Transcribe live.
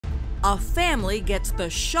A family gets the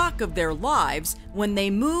shock of their lives when they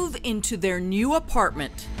move into their new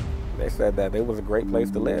apartment. They said that it was a great place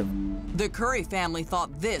to live. The Curry family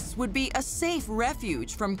thought this would be a safe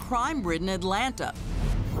refuge from crime-ridden Atlanta.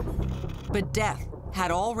 But death had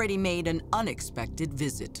already made an unexpected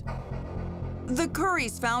visit. The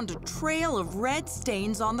Currys found a trail of red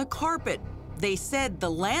stains on the carpet. They said the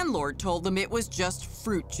landlord told them it was just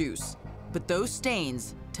fruit juice. But those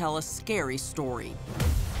stains tell a scary story.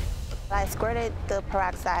 I squirted the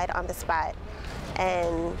peroxide on the spot,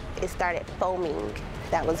 and it started foaming.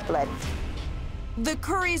 That was blood. The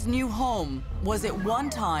Currys' new home was at one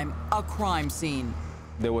time a crime scene.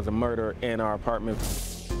 There was a murder in our apartment.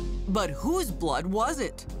 But whose blood was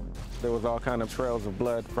it? There was all kind of trails of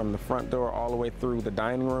blood from the front door all the way through the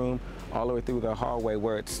dining room, all the way through the hallway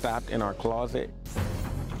where it stopped in our closet.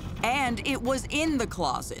 And it was in the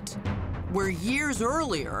closet, where years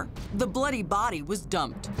earlier, the bloody body was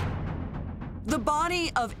dumped. The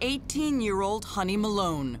body of 18-year-old Honey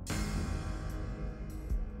Malone.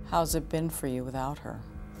 How's it been for you without her?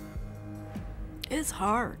 It's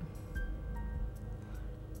hard.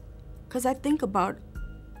 Because I think about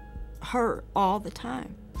her all the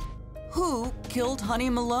time. Who killed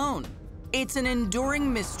Honey Malone? It's an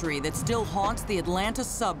enduring mystery that still haunts the Atlanta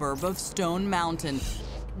suburb of Stone Mountain.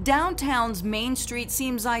 Downtown's Main Street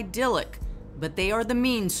seems idyllic, but they are the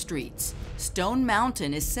mean streets. Stone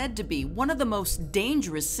Mountain is said to be one of the most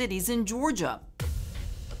dangerous cities in Georgia.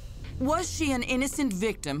 Was she an innocent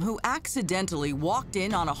victim who accidentally walked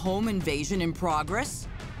in on a home invasion in progress?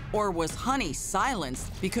 Or was Honey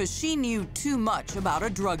silenced because she knew too much about a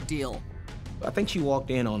drug deal? I think she walked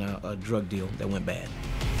in on a drug deal that went bad.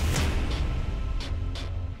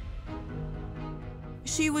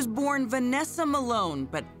 She was born Vanessa Malone,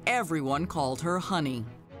 but everyone called her Honey.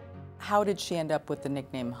 How did she end up with the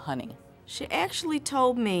nickname Honey? She actually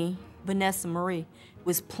told me Vanessa Marie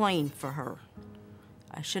was plain for her.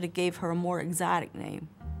 I should have gave her a more exotic name.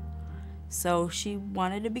 So she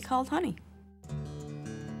wanted to be called Honey.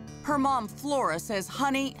 Her mom, Flora, says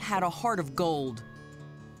Honey had a heart of gold.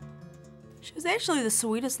 She was actually the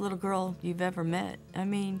sweetest little girl you've ever met. I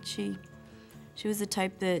mean, she was the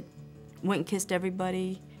type that went and kissed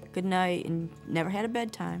everybody goodnight and never had a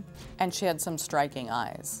bedtime. And she had some striking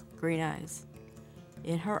eyes. Green eyes.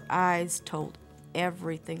 And her eyes told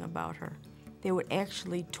everything about her. They would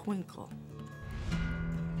actually twinkle.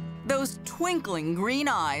 Those twinkling green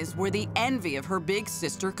eyes were the envy of her big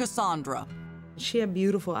sister, Cassandra. She had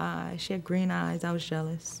beautiful eyes. She had green eyes. I was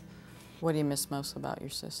jealous. What do you miss most about your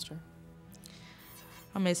sister?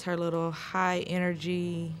 I miss her little high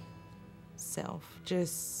energy self.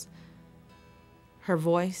 Just her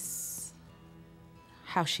voice,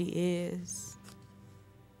 how she is.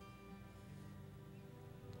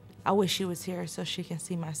 I wish she was here so she can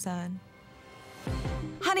see my son.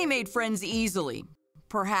 Honey made friends easily,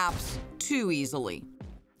 perhaps too easily.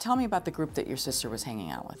 Tell me about the group that your sister was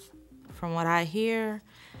hanging out with. From what I hear,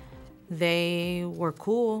 they were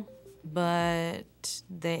cool, but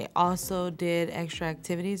they also did extra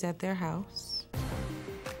activities at their house.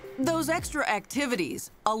 Those extra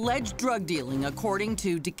activities, alleged drug dealing, according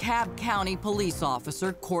to DeKalb County police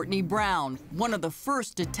officer Courtney Brown, one of the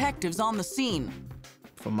first detectives on the scene.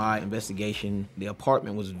 From my investigation, the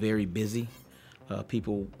apartment was very busy.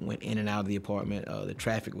 People went in and out of the apartment. The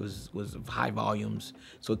traffic was of high volumes,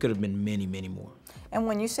 so it could have been many, many more. And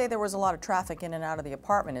when you say there was a lot of traffic in and out of the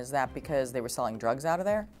apartment, is that because they were selling drugs out of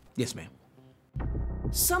there? Yes, ma'am.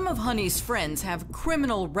 Some of Honey's friends have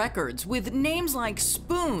criminal records with names like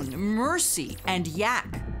Spoon, Mercy, and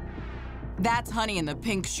Yak. That's Honey in the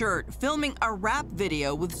pink shirt filming a rap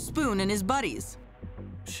video with Spoon and his buddies.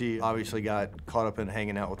 She obviously got caught up in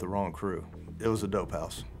hanging out with the wrong crew. It was a dope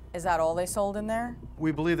house. Is that all they sold in there?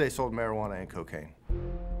 We believe they sold marijuana and cocaine.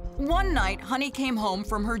 One night, Honey came home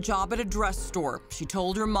from her job at a dress store. She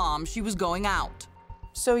told her mom she was going out.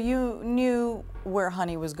 So you knew where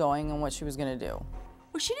Honey was going and what she was gonna do?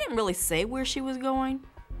 Well, she didn't really say where she was going.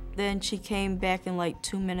 Then she came back in like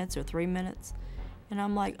 2 minutes or 3 minutes. And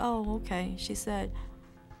I'm like, oh, okay. She said,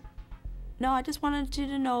 no, I just wanted you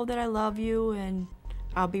to know that I love you and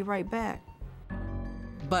I'll be right back.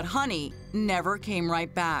 But Honey never came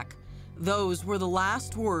right back. Those were the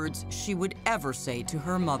last words she would ever say to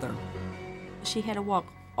her mother. She had to walk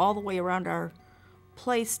all the way around our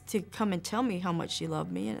place to come and tell me how much she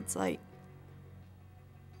loved me, and it's like,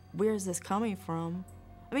 where's this coming from?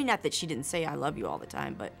 I mean, not that she didn't say I love you all the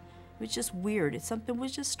time, but it was just weird. Something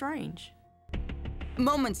was just strange.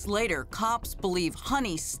 Moments later, cops believe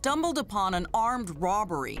Honey stumbled upon an armed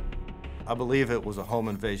robbery. I believe it was a home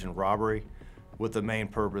invasion robbery with the main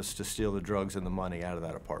purpose to steal the drugs and the money out of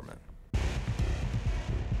that apartment.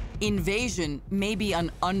 Invasion may be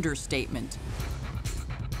an understatement.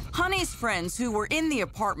 Honey's friends who were in the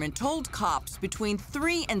apartment told cops between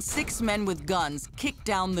 3 and 6 men with guns kicked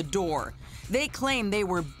down the door. They claim they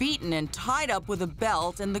were beaten and tied up with a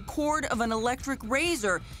belt and the cord of an electric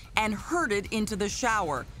razor and herded into the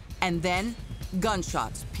shower. And then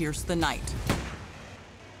gunshots pierced the night.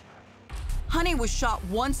 Honey was shot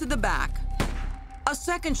once in the back, a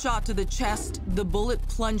second shot to the chest, the bullet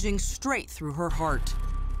plunging straight through her heart.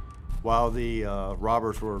 While the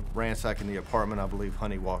robbers were ransacking the apartment, I believe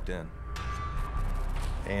Honey walked in.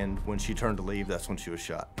 And when she turned to leave, that's when she was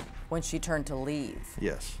shot. When she turned to leave?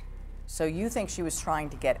 Yes. So you think she was trying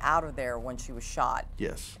to get out of there when she was shot?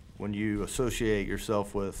 Yes. When you associate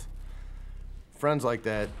yourself with friends like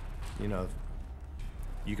that, you know,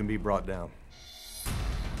 you can be brought down.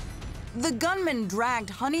 The gunman dragged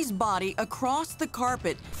Honey's body across the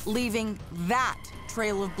carpet, leaving that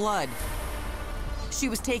trail of blood. She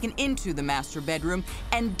was taken into the master bedroom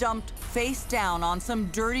and dumped face down on some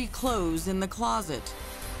dirty clothes in the closet.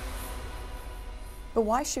 But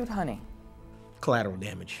why shoot Honey? Collateral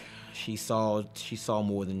damage. She saw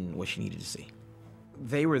more than what she needed to see.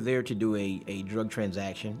 They were there to do a drug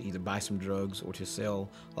transaction, either buy some drugs or to sell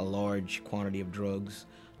a large quantity of drugs.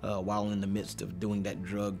 While in the midst of doing that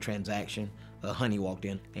drug transaction, Honey walked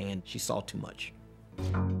in and she saw too much.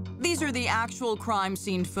 These are the actual crime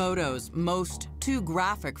scene photos, most too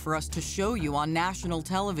graphic for us to show you on national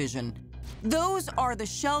television. Those are the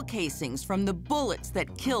shell casings from the bullets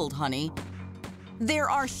that killed Honey. There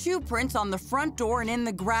are shoe prints on the front door and in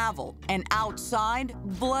the gravel, and outside,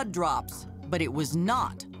 blood drops, but it was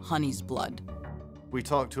not Honey's blood. We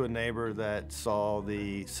talked to a neighbor that saw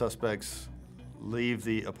the suspects leave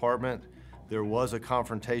the apartment. There was a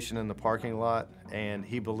confrontation in the parking lot, and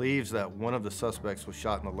he believes that one of the suspects was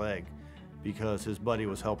shot in the leg because his buddy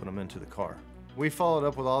was helping him into the car. We followed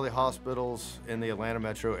up with all the hospitals in the Atlanta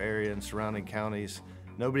metro area and surrounding counties.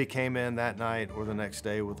 Nobody came in that night or the next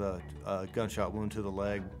day with a gunshot wound to the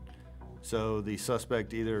leg. So the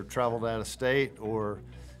suspect either traveled out of state or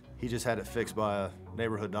he just had it fixed by a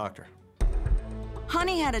neighborhood doctor.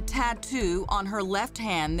 Honey had a tattoo on her left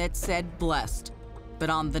hand that said blessed. But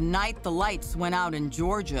on the night the lights went out in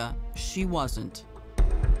Georgia, she wasn't.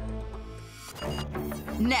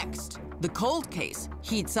 Next, the cold case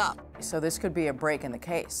heats up. So this could be a break in the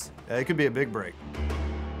case. It could be a big break.